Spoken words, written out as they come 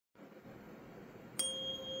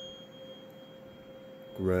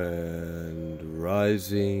Grand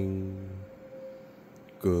Rising,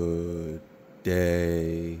 good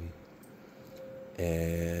day,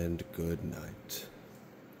 and good night.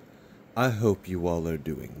 I hope you all are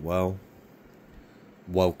doing well.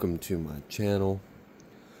 Welcome to my channel.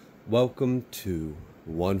 Welcome to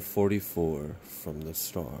 144 from the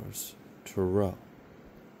Stars Tarot.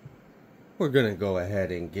 We're gonna go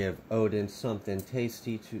ahead and give Odin something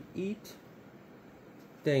tasty to eat.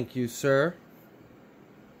 Thank you, sir.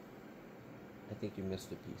 I think you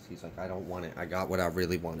missed a piece. He's like, I don't want it. I got what I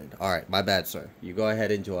really wanted. Alright, my bad, sir. You go ahead,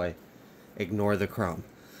 enjoy. Ignore the crumb.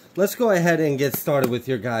 Let's go ahead and get started with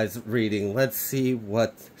your guys' reading. Let's see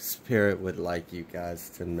what Spirit would like you guys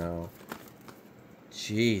to know.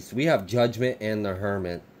 Jeez, we have Judgment and the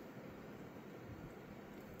Hermit.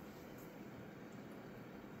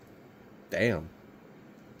 Damn.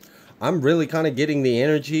 I'm really kind of getting the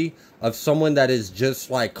energy of someone that has just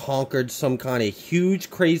like conquered some kind of huge,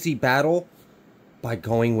 crazy battle by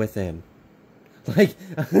going within. Like,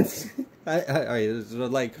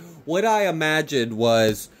 like what I imagined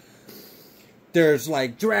was there's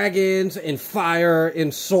like dragons and fire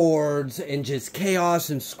and swords and just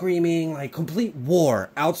chaos and screaming, like complete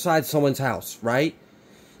war outside someone's house, right?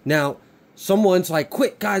 Now, someone's like,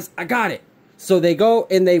 quick guys, I got it. So they go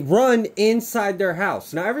and they run inside their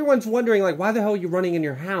house. Now everyone's wondering, like, why the hell are you running in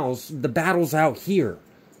your house? The battle's out here.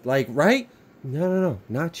 Like, right? No,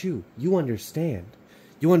 not you. You understand.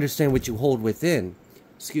 You understand what you hold within.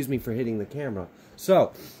 Excuse me for hitting the camera.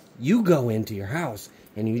 So, you go into your house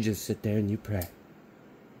and you just sit there and you pray.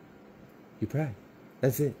 You pray.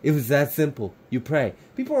 That's it. It was that simple. You pray.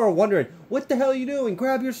 People are wondering, what the hell are you doing?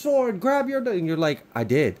 Grab your sword. Grab your... And you're like, I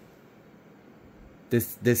did.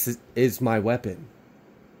 This is my weapon.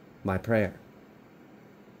 My prayer.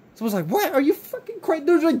 Someone's like, what? Are you fucking crazy?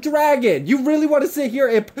 There's a dragon. You really want to sit here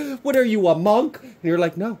and... What are you, a monk? And you're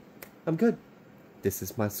like, no, I'm good. This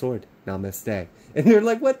is my sword. Namaste. And they're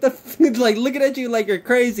like, what the f... Like, looking at you like you're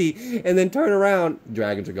crazy. And then turn around.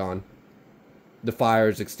 Dragons are gone. The fire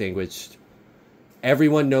is extinguished.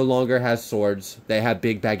 Everyone no longer has swords. They have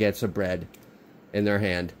big baguettes of bread in their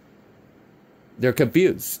hand. They're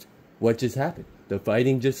confused. What just happened? The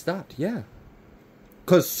fighting just stopped. Yeah.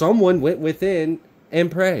 Because someone went within and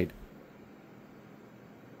prayed.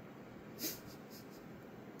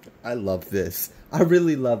 I love this. I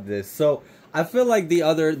really love this. So, I feel like the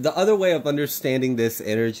other way of understanding this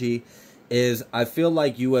energy is I feel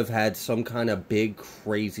like you have had some kind of big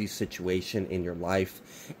crazy situation in your life,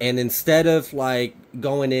 and instead of like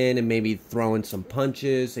going in and maybe throwing some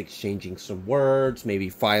punches, exchanging some words, maybe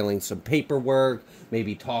filing some paperwork,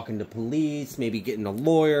 maybe talking to police, maybe getting a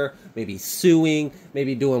lawyer, maybe suing,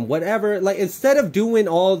 maybe doing whatever, like instead of doing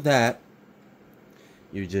all that,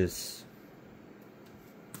 you just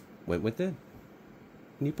went within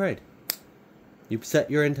and you prayed. You set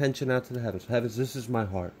your intention out to the heavens. Heavens, this is my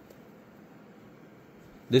heart.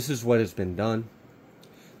 This is what has been done.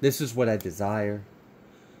 This is what I desire.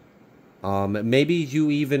 Maybe you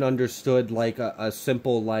even understood like a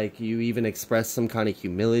simple, like you even expressed some kind of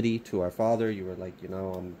humility to our Father. You were like, you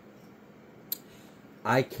know,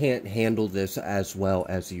 I can't handle this as well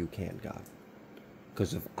as you can, God.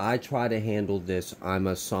 Because if I try to handle this, I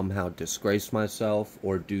must somehow disgrace myself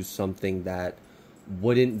or do something that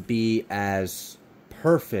wouldn't be as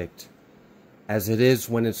perfect as it is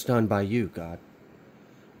when it's done by you, God.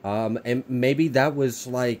 And maybe that was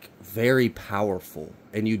like very powerful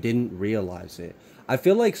and you didn't realize it. I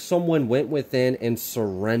feel like someone went within and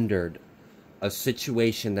surrendered a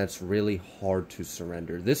situation that's really hard to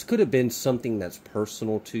surrender. This could have been something that's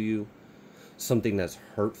personal to you, something that's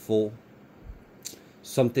hurtful,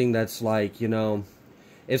 something that's like, you know,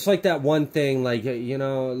 it's like that one thing, like, you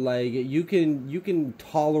know, like you can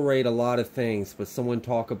tolerate a lot of things, but someone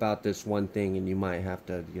talk about this one thing and you might have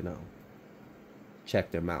to, you know,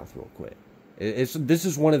 check their mouth real quick. This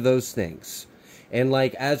is one of those things. And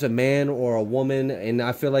like as a man or a woman, and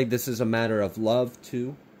I feel like this is a matter of love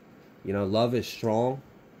too. You know, love is strong.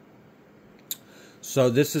 So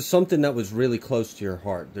this is something that was really close to your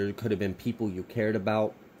heart. There could have been people you cared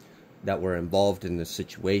about that were involved in the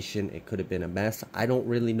situation. It could have been a mess. I don't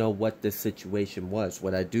really know what this situation was.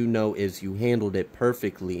 What I do know is you handled it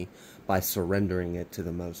perfectly by surrendering it to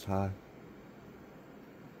the Most High.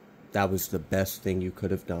 That was the best thing you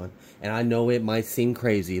could have done. And I know it might seem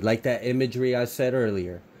crazy. Like that imagery I said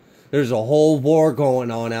earlier. There's a whole war going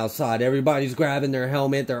on outside. Everybody's grabbing their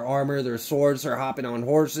helmet, their armor, their swords. They're hopping on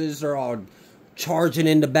horses. They're all charging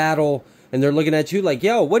into battle. And they're looking at you like,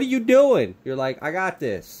 yo, what are you doing? You're like, I got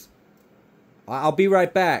this. I'll be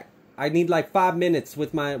right back. I need like 5 minutes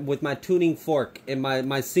with my tuning fork and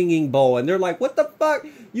my singing bowl. And they're like, what the fuck?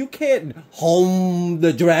 You can't home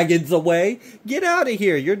the dragons away. Get out of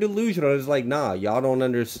here. You're delusional. It's like, nah, y'all don't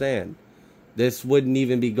understand. This wouldn't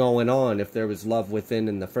even be going on if there was love within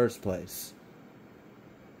in the first place.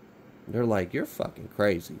 They're like, you're fucking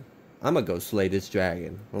crazy. I'm going to go slay this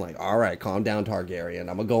dragon. I'm like, all right, calm down, Targaryen.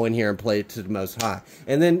 I'm going to go in here and play it to the Most High.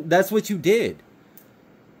 And then that's what you did.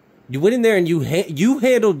 You went in there and you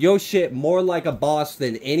handled your shit more like a boss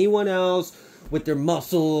than anyone else, with their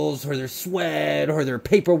muscles or their sweat or their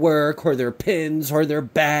paperwork or their pins or their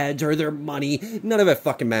badge or their money. None of it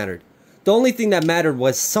fucking mattered. The only thing that mattered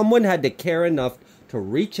was someone had to care enough to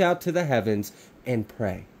reach out to the heavens and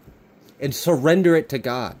pray and surrender it to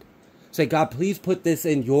God. Say, God, please put this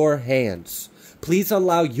in your hands. Please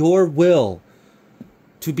allow your will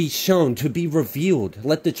to be shown, to be revealed.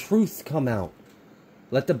 Let the truth come out.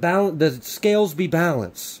 Let the scales be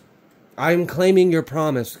balanced. I am claiming your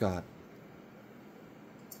promise, God.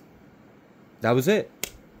 That was it.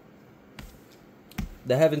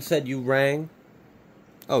 The heaven said you rang.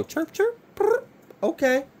 Oh, chirp, chirp. Brr.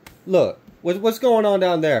 Okay. Look, what's going on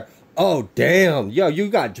down there? Oh, damn. Yo, you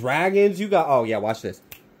got dragons. You got... Oh, yeah, watch this.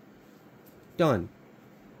 Done.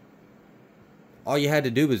 All you had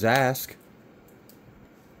to do was ask.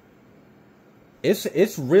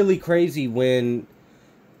 It's really crazy when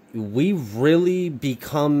we really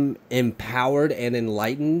become empowered and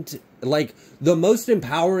enlightened. Like, the most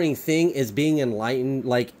empowering thing is being enlightened,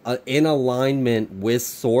 like, in alignment with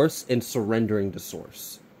Source and surrendering to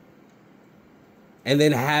Source. And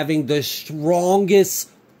then having the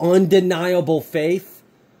strongest, undeniable faith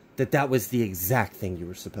that that was the exact thing you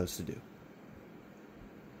were supposed to do.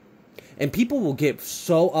 And people will get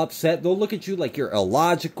so upset. They'll look at you like you're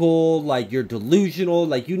illogical, like you're delusional,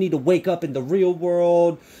 like you need to wake up in the real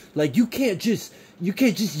world. Like you can't just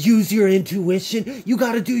use your intuition. You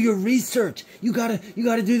got to do your research. You got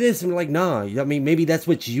to do this. And I'm like, nah, I mean, maybe that's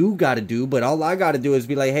what you got to do, but all I got to do is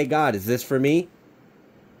be like, hey, God, is this for me?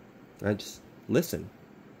 I just listen.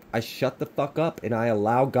 I shut the fuck up and I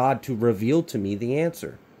allow God to reveal to me the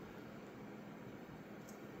answer.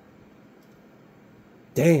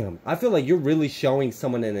 Damn, I feel like you're really showing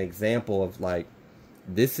someone an example of like,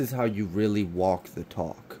 this is how you really walk the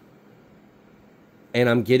talk. And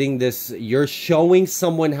I'm getting this, you're showing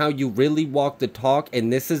someone how you really walk the talk,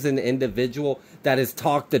 and this is an individual that has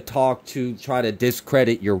talked the talk to try to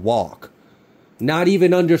discredit your walk. Not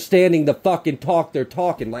even understanding the fucking talk they're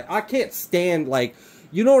talking. Like, I can't stand, like,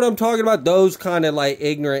 you know what I'm talking about? Those kind of, like,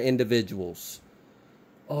 ignorant individuals.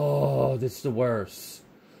 Oh, this is the worst.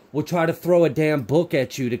 Will try to throw a damn book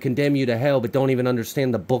at you to condemn you to hell, but don't even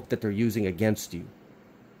understand the book that they're using against you.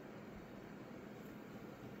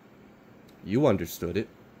 You understood it.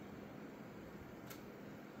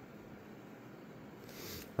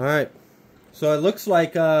 Alright. So it looks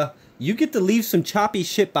like you get to leave some choppy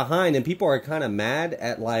shit behind, and people are kind of mad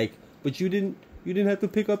at like, but you didn't have to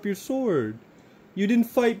pick up your sword. You didn't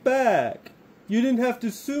fight back. You didn't have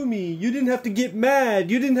to sue me. You didn't have to get mad.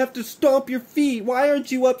 You didn't have to stomp your feet. Why aren't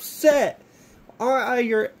you upset? Are I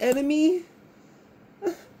your enemy?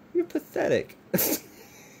 You're pathetic.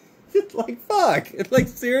 It's like, fuck. It's like,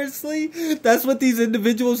 seriously? That's what these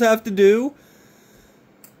individuals have to do?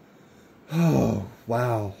 Oh,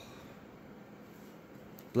 wow.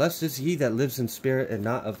 Blessed is he that lives in spirit and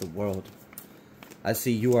not of the world. I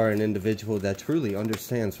see you are an individual that truly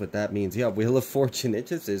understands what that means. Yeah, Wheel of Fortune, it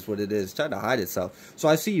just is what it is. It's trying to hide itself. So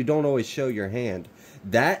I see you don't always show your hand.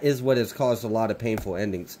 That is what has caused a lot of painful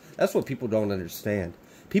endings. That's what people don't understand.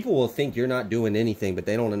 People will think you're not doing anything, but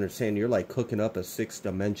they don't understand you're like cooking up a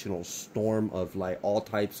 6-dimensional storm of like all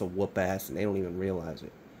types of whoop ass, and they don't even realize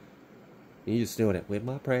it. You're just doing it with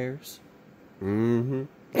my prayers. Mm-hmm.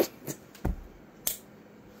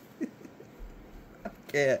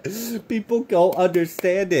 Yeah, people don't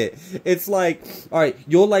understand it. It's like, all right,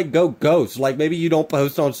 you'll like go ghost. Like maybe you don't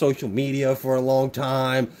post on social media for a long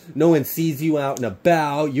time. No one sees you out and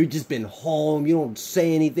about. You've just been home. You don't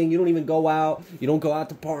say anything. You don't even go out. You don't go out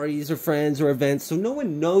to parties or friends or events. So no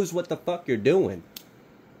one knows what the fuck you're doing.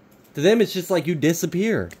 To them, it's just like you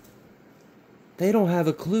disappear. They don't have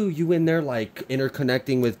a clue. You in there like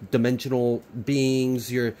interconnecting with dimensional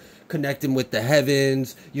beings. You're connecting with the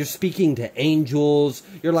heavens. You're speaking to angels.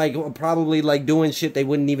 You're like probably like doing shit they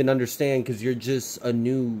wouldn't even understand because you're just a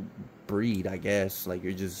new breed, I guess. Like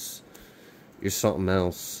you're something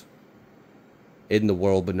else in the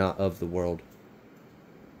world, but not of the world.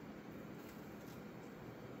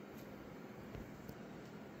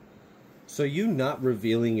 So you not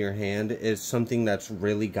revealing your hand is something that's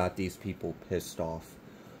really got these people pissed off.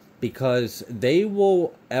 Because they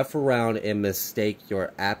will F around and mistake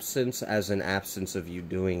your absence as an absence of you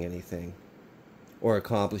doing anything. Or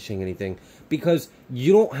accomplishing anything. Because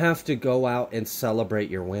you don't have to go out and celebrate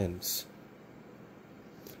your wins.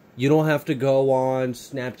 You don't have to go on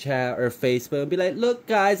Snapchat or Facebook and be like, look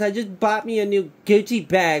guys, I just bought me a new Gucci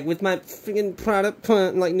bag with my freaking product.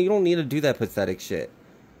 Like, you don't need to do that pathetic shit.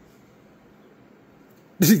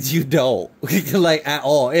 You don't. Like, at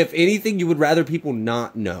all. If anything, you would rather people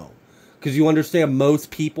not know. Because you understand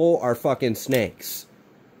most people are fucking snakes.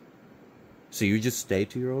 So you just stay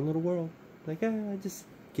to your own little world. Like, I just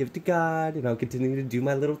give it to God, and I'll continue to do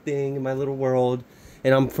my little thing in my little world.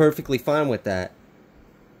 And I'm perfectly fine with that.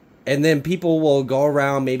 And then people will go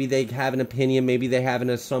around, maybe they have an opinion, maybe they have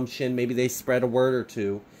an assumption, maybe they spread a word or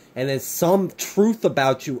two. And then some truth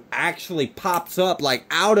about you actually pops up, like,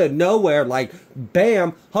 out of nowhere, like,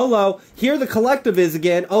 bam, hello, here the collective is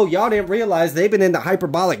again. Oh, y'all didn't realize they've been in the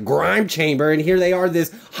hyperbolic grime chamber, and here they are, this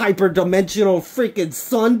hyperdimensional freaking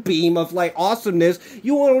sunbeam of, like, awesomeness.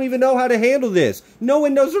 You don't even know how to handle this. No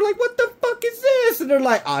one knows. They're like, what the fuck is this? And they're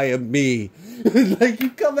like, I am me. Like,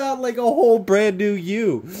 you come out like a whole brand new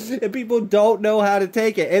you. And people don't know how to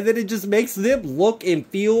take it. And then it just makes them look and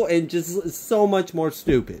feel and just so much more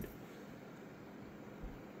stupid.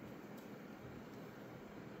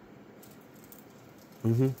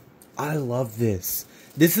 I love this.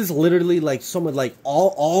 This is literally like someone, like,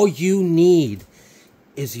 all you need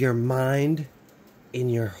is your mind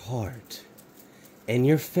and your heart and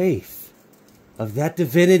your faith of that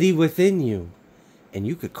divinity within you, and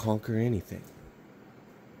you could conquer anything.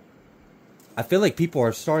 I feel like people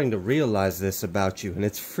are starting to realize this about you, and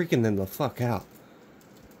it's freaking them the fuck out.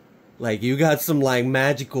 Like, you got some, like,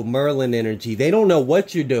 magical Merlin energy. They don't know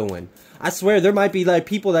what you're doing. I swear, there might be, like,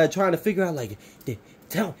 people that are trying to figure out, like,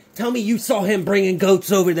 tell me you saw him bringing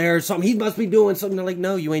goats over there or something. He must be doing something. They're like,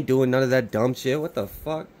 no, you ain't doing none of that dumb shit. What the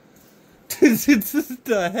fuck?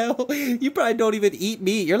 The hell? You probably don't even eat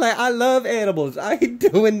meat. You're like, I love animals. I ain't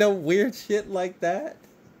doing no weird shit like that.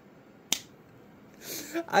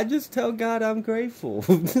 I just tell God I'm grateful.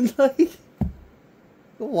 Like,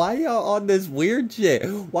 why y'all on this weird shit?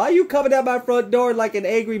 Why you coming out my front door like an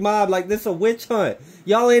angry mob, like this a witch hunt?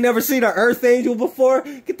 Y'all ain't never seen an earth angel before?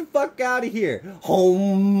 Get the fuck out of here.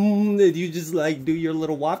 Home. And you just, like, do your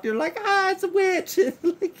little waft. You're like, ah, it's a witch.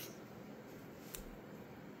 Like,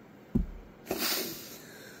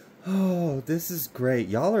 oh, this is great.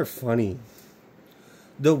 Y'all are funny.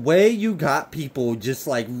 The way you got people just,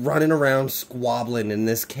 like, running around squabbling in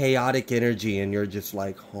this chaotic energy, and you're just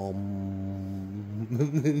like, oh,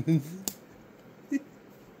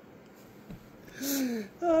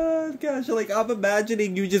 gosh, like, I'm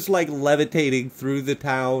imagining you just, like, levitating through the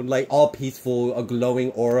town, like, all peaceful, a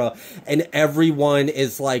glowing aura, and everyone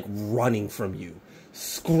is, like, running from you.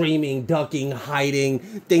 Screaming, ducking, hiding.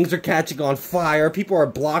 Things are catching on fire. People are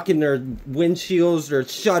blocking their windshields, their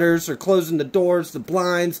shutters, or closing the doors, the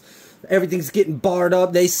blinds. Everything's getting barred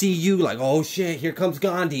up. They see you like, oh shit, here comes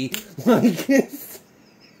Gandhi. Like,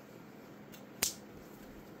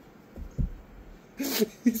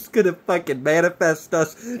 he's gonna fucking manifest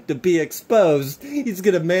us to be exposed. He's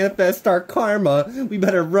gonna manifest our karma. We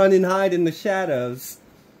better run and hide in the shadows.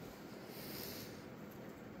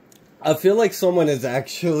 I feel like someone is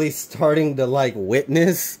actually starting to, like,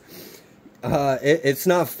 witness. It's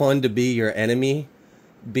not fun to be your enemy,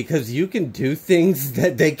 because you can do things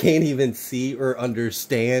that they can't even see or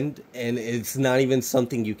understand, and it's not even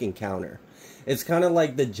something you can counter. It's kind of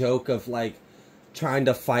like the joke of, like, trying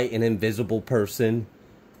to fight an invisible person.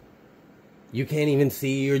 You can't even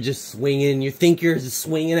see, you're just swinging. You think you're just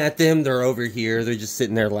swinging at them, they're over here. They're just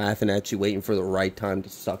sitting there laughing at you, waiting for the right time to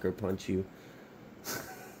sucker punch you.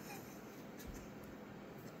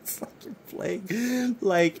 Fucking playing,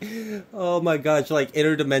 like, oh my gosh, like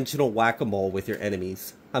interdimensional whack-a-mole with your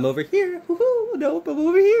enemies. I'm over here, woohoo, nope, I'm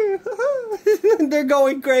over here. They're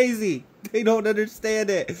going crazy. They don't understand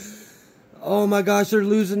it. Oh my gosh, they're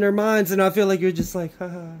losing their minds, and I feel like you're just like,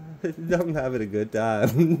 haha, I'm having a good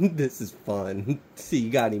time. This is fun. See,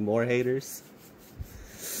 you got any more haters?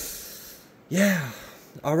 Yeah.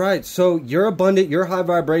 Alright, so you're abundant, you're high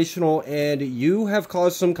vibrational, and you have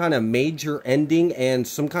caused some kind of major ending, and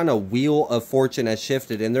some kind of wheel of fortune has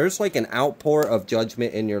shifted, and there's like an outpour of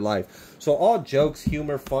judgment in your life. So all jokes,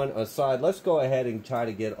 humor, fun aside, let's go ahead and try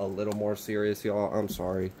to get a little more serious, y'all. I'm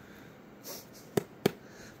sorry.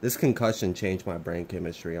 This concussion changed my brain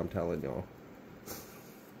chemistry, I'm telling y'all.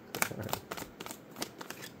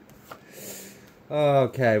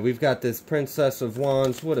 Okay, we've got this Princess of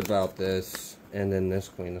Wands. What about this? And then this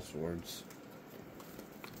Queen of Swords.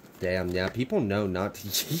 Damn, yeah, people know not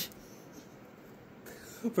to...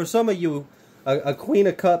 For some of you, a Queen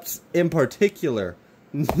of Cups in particular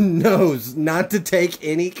knows not to take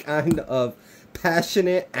any kind of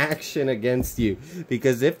passionate action against you.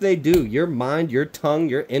 Because if they do, your mind, your tongue,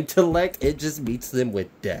 your intellect, it just meets them with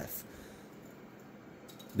death.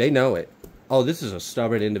 They know it. Oh, this is a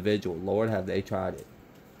stubborn individual. Lord, have they tried it.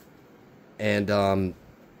 And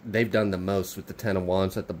they've done the most with the Ten of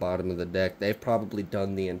Wands at the bottom of the deck. They've probably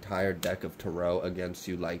done the entire deck of Tarot against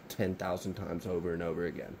you like 10,000 times over and over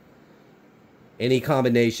again. Any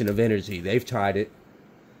combination of energy, they've tried it.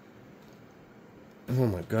 Oh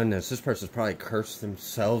my goodness, this person's probably cursed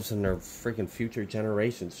themselves and their freaking future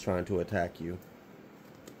generations trying to attack you.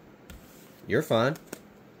 You're fine.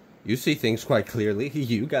 You see things quite clearly.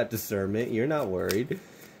 You got discernment. You're not worried.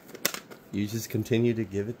 You just continue to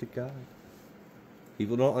give it to God.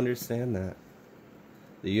 People don't understand that.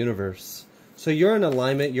 The universe. So you're in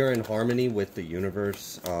alignment. You're in harmony with the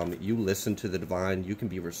universe. You listen to the divine. You can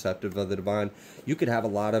be receptive of the divine. You could have a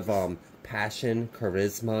lot of passion,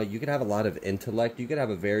 charisma. You could have a lot of intellect. You could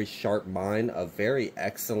have a very sharp mind. A very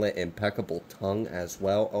excellent, impeccable tongue as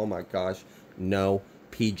well. Oh my gosh. No.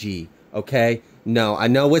 PG. Okay? No. I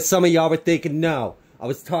know what some of y'all were thinking. No. I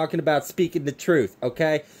was talking about speaking the truth.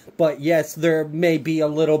 Okay? But yes, there may be a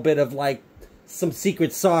little bit of like some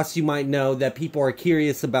secret sauce you might know that people are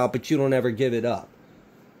curious about, but you don't ever give it up.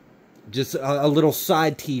 Just a little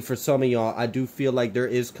side tea for some of y'all. I do feel like there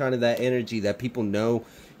is kind of that energy that people know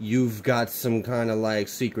you've got some kind of like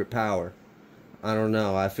secret power. I don't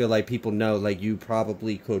know. I feel like people know like you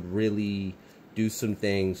probably could really do some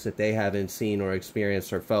things that they haven't seen or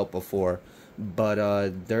experienced or felt before. But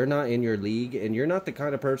they're not in your league, and you're not the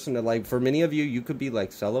kind of person that, like, for many of you, you could be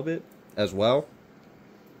like celibate as well.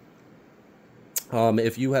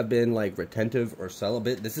 If you have been like retentive or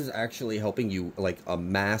celibate, this is actually helping you like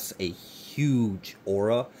amass a huge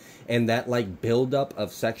aura, and that like buildup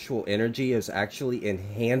of sexual energy is actually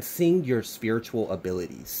enhancing your spiritual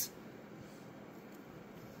abilities.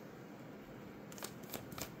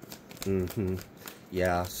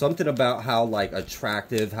 Yeah, something about how like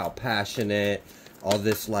attractive, how passionate, all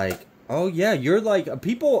this like, oh yeah, you're like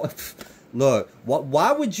people. Look,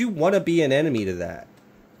 why would you want to be an enemy to that?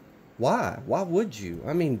 Why? Why would you?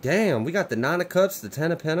 I mean, damn, we got the Nine of Cups, the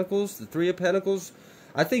Ten of Pentacles, the Three of Pentacles.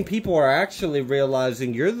 I think people are actually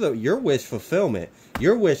realizing your wish fulfillment.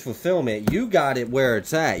 Your wish fulfillment, you got it where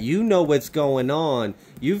it's at. You know what's going on.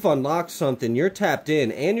 You've unlocked something. You're tapped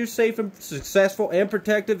in. And you're safe and successful and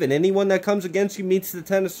protective. And anyone that comes against you meets the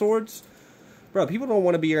Ten of Swords. Bro, people don't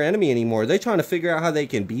want to be your enemy anymore. They're trying to figure out how they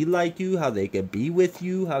can be like you, how they can be with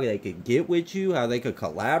you, how they can get with you, how they could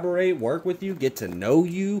collaborate, work with you, get to know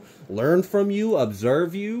you, learn from you,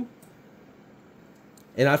 observe you.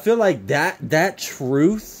 And I feel like that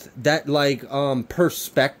truth, that like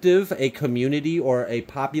perspective a community or a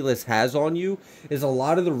populace has on you is a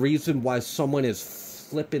lot of the reason why someone is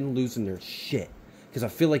flipping losing their shit. Because I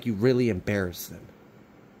feel like you really embarrass them.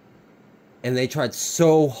 And they tried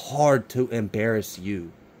so hard to embarrass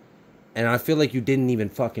you. And I feel like you didn't even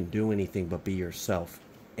fucking do anything but be yourself.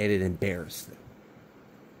 And it embarrassed them.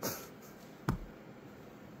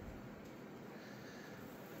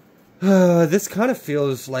 This kind of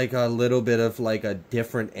feels like a little bit of like a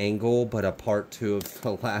different angle, but a part 2 of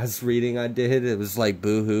the last reading I did. It was like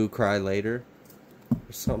boo-hoo, cry later.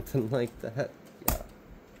 Or something like that. Yeah.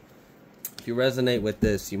 If you resonate with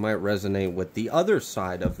this, you might resonate with the other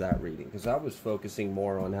side of that reading. Because I was focusing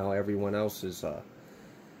more on how everyone else is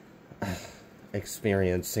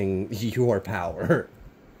experiencing your power.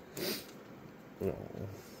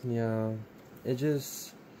 Yeah. It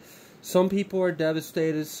just... Some people are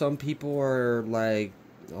devastated. Some people are like,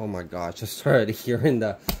 oh my gosh, I started hearing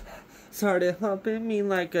started humping me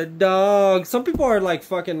like a dog. Some people are like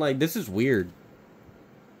fucking like, this is weird.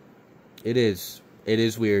 It is. It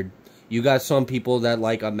is weird. You got some people that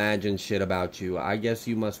like imagine shit about you. I guess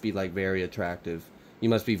you must be like very attractive. You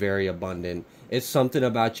must be very abundant. It's something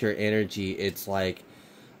about your energy. It's like,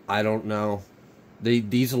 I don't know.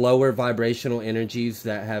 These lower vibrational energies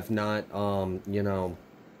that have not, you know,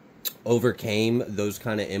 overcame those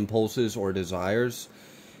kind of impulses or desires,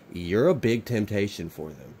 you're a big temptation for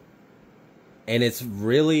them. And it's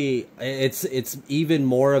really, it's even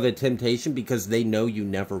more of a temptation because they know you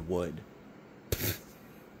never would.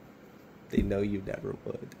 They know you never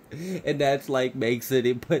would. And that's like makes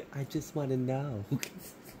it, but I just want to know.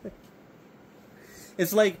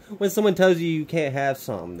 It's like when someone tells you you can't have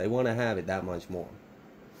something, they want to have it that much more.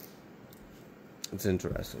 It's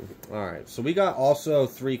interesting. Alright, so we got also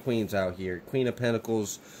 3 queens out here. Queen of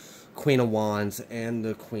Pentacles, Queen of Wands, and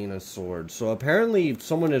the Queen of Swords. So apparently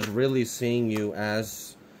someone is really seeing you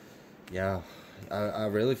as, yeah, I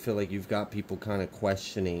really feel like you've got people kind of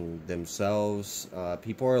questioning themselves.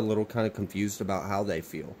 People are a little kind of confused about how they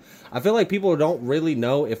feel. I feel like people don't really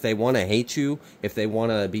know if they want to hate you, if they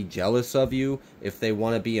want to be jealous of you, if they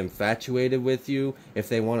want to be infatuated with you, if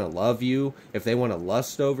they want to love you, if they want to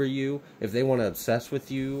lust over you, if they want to obsess with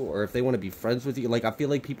you, or if they want to be friends with you. Like, I feel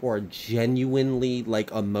like people are genuinely,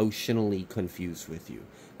 like, emotionally confused with you.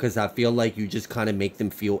 Because I feel like you just kind of make them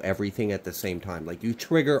feel everything at the same time. Like, you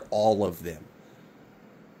trigger all of them.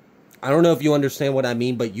 I don't know if you understand what I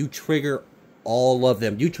mean, but you trigger all of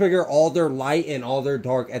them. You trigger all their light and all their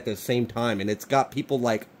dark at the same time. And it's got people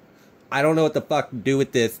like, I don't know what the fuck to do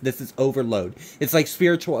with this. This is overload. It's like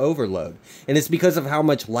spiritual overload. And it's because of how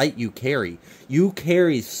much light you carry. You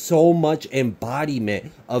carry so much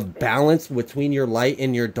embodiment of balance between your light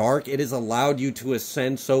and your dark. It has allowed you to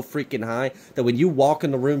ascend so freaking high that when you walk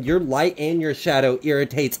in the room, your light and your shadow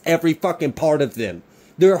irritates every fucking part of them.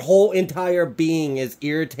 Their whole entire being is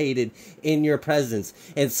irritated in your presence.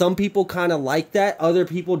 And some people kind of like that. Other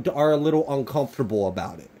people are a little uncomfortable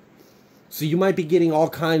about it. So you might be getting all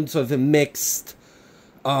kinds of mixed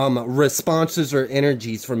responses or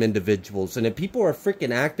energies from individuals. And if people are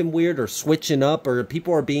freaking acting weird or switching up, or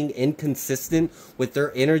people are being inconsistent with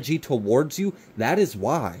their energy towards you, that is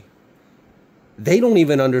why. They don't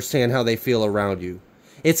even understand how they feel around you.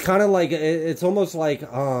 It's kind of like, it's almost like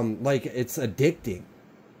it's addicting.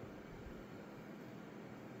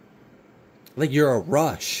 Like you're a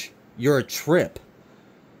rush. You're a trip.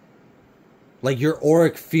 Like your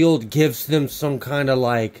auric field gives them some kind of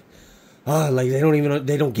like they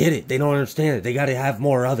don't get it. They don't understand it. They got to have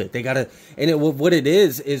more of it. They got to, and what it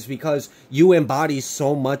is because you embody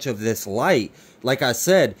so much of this light. Like I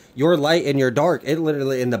said, your light and your dark, it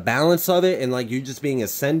literally, in the balance of it, and like you just being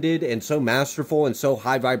ascended and so masterful and so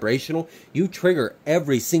high vibrational, you trigger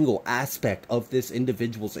every single aspect of this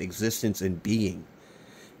individual's existence and being.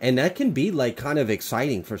 And that can be like kind of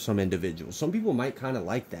exciting for some individuals. Some people might kind of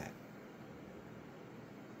like that.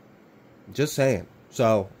 Just saying.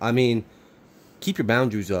 So, I mean, keep your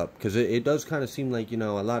boundaries up. Because it does kind of seem like, you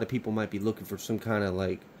know, a lot of people might be looking for some kind of,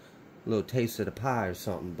 like, little taste of the pie or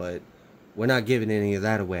something. But we're not giving any of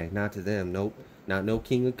that away. Not to them. Nope. Not no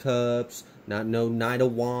King of Cups. Not no Knight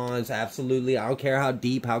of Wands. Absolutely. I don't care how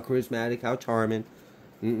deep, how charismatic, how charming.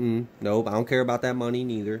 Nope. I don't care about that money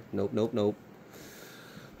neither. Nope, nope, nope.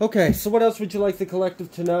 Okay, so what else would you like the collective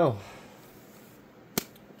to know?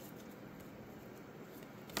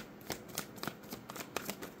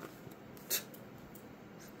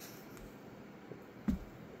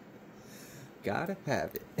 Gotta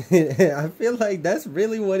have it. I feel like that's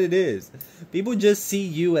really what it is. People just see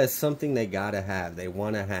you as something they gotta have. They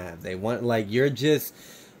want to have. They want, like, you're just,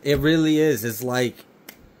 it really is. It's like,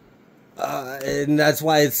 and that's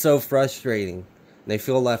why it's so frustrating. They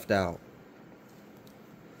feel left out.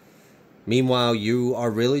 Meanwhile, you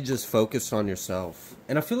are really just focused on yourself.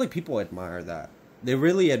 And I feel like people admire that. They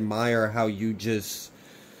really admire how you just,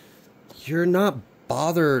 you're not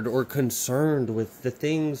bothered or concerned with the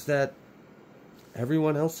things that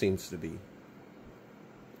everyone else seems to be.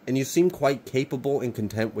 And you seem quite capable and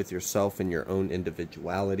content with yourself and your own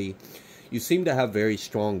individuality. You seem to have very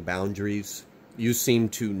strong boundaries. You seem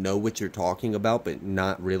to know what you're talking about, but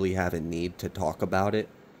not really have a need to talk about it.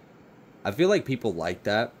 I feel like people like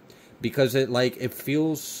that because it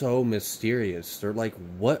feels so mysterious. They're like,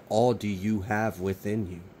 what all do you have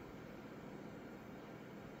within you?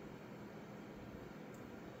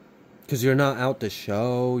 Because you're not out to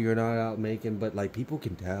show, you're not out making, but like people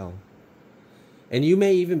can tell. And you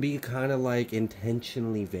may even be kind of like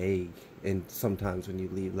intentionally vague. And sometimes when you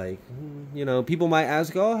leave, like, you know, people might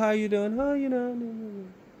ask, oh, how you doing? Oh, you know.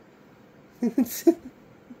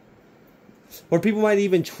 Or people might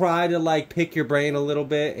even try to like pick your brain a little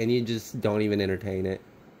bit and you just don't even entertain it.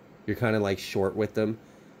 You're kind of like short with them.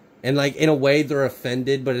 And like in a way they're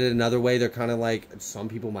offended, but in another way they're kind of like, some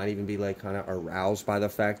people might even be like kind of aroused by the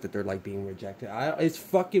fact that they're like being rejected. It's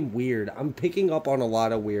fucking weird. I'm picking up on a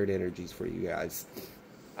lot of weird energies for you guys.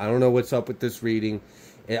 I don't know what's up with this reading.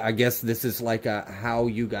 I guess this is like a how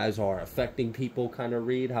you guys are affecting people kind of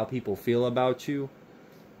read, how people feel about you.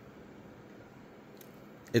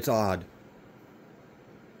 It's odd.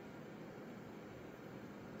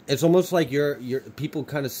 It's almost like people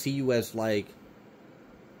kind of see you as like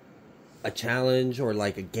a challenge or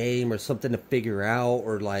like a game or something to figure out,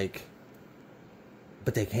 or like,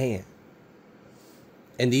 but they can't.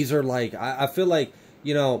 And these are like, I feel like,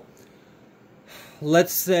 you know,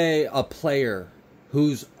 let's say a player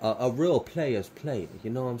who's a real player's player. You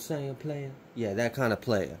know what I'm saying? Player? Yeah, that kind of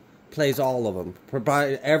player. Plays all of them.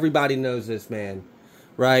 Everybody knows this man,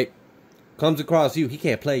 right? Comes across you, he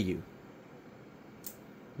can't play you.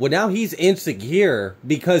 Well, now he's insecure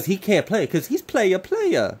because he can't play. Because he's player.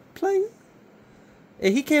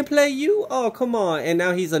 And he can't play you? Oh, come on. And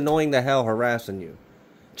now he's annoying the hell, harassing you.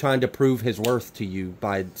 Trying to prove his worth to you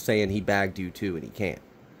by saying he bagged you too and he can't.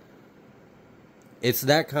 It's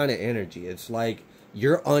that kind of energy. It's like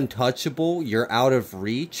you're untouchable. You're out of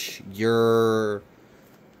reach. You're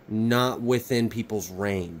not within people's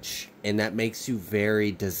range. And that makes you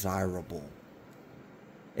very desirable.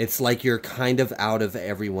 It's like you're kind of out of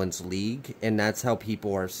everyone's league. And that's how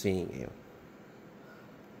people are seeing you.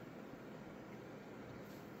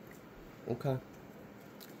 Okay.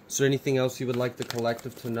 Is there anything else you would like the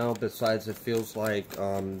collective to know besides it feels like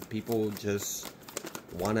people just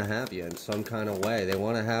want to have you in some kind of way? They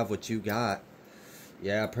want to have what you got.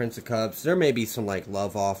 Yeah, Prince of Cups. There may be some like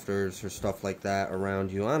love offers or stuff like that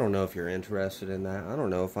around you. I don't know if you're interested in that. I don't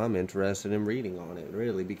know if I'm interested in reading on it,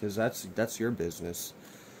 really, because that's your business.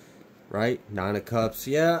 Right? Nine of Cups.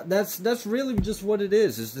 Yeah, that's really just what it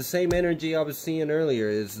is. It's the same energy I was seeing earlier,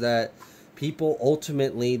 is that people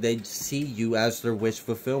ultimately, they see you as their wish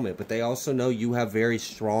fulfillment, but they also know you have very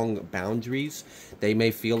strong boundaries. They may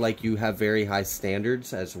feel like you have very high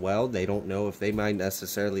standards as well. They don't know if they might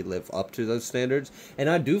necessarily live up to those standards. And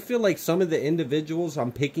I do feel like some of the individuals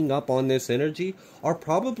I'm picking up on this energy are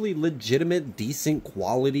probably legitimate, decent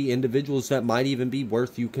quality individuals that might even be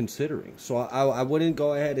worth you considering. So I wouldn't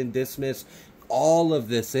go ahead and dismiss all of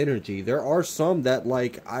this energy. There are some that,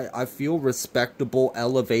 like, I feel respectable,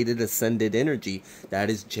 elevated, ascended energy that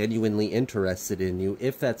is genuinely interested in you.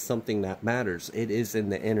 If that's something that matters, it is in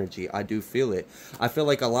the energy. I do feel it. I feel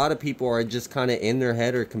like a lot of people are just kind of in their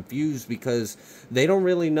head or confused because they don't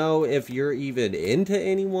really know if you're even into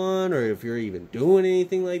anyone or if you're even doing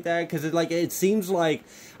anything like that. Because it seems like,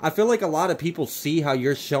 I feel like a lot of people see how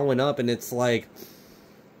you're showing up and it's like,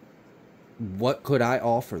 what could I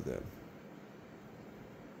offer them?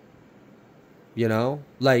 You know,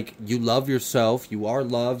 like, you love yourself, you are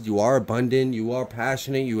loved, you are abundant, you are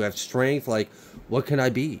passionate, you have strength. Like, what can I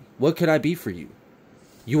be? What can I be for you?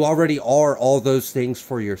 You already are all those things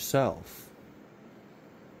for yourself.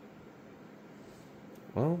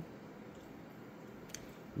 Well,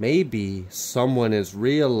 maybe someone is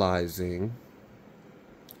realizing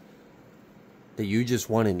that you just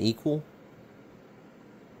want an equal.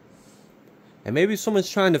 And maybe someone's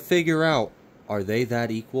trying to figure out, are they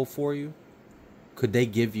that equal for you? Could they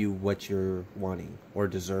give you what you're wanting or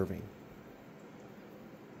deserving?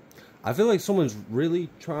 I feel like someone's really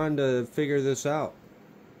trying to figure this out.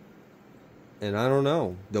 And I don't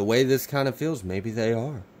know. The way this kind of feels, maybe they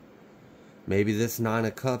are. Maybe this Nine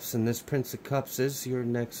of Cups and this Prince of Cups is your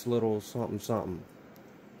next little something something.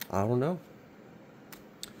 I don't know.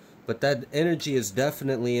 But that energy is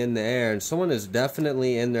definitely in the air. And someone is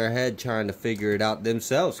definitely in their head trying to figure it out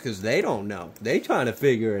themselves. Because they don't know. They trying to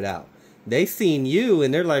figure it out. They seen you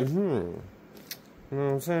and they're like, You know what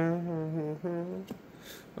I'm saying?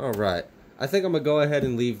 Alright. I think I'm going to go ahead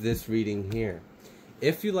and leave this reading here.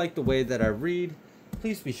 If you like the way that I read,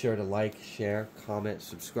 please be sure to like, share, comment,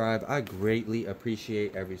 subscribe. I greatly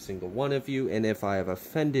appreciate every single one of you. And if I have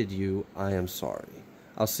offended you, I am sorry.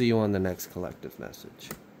 I'll see you on the next collective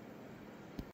message.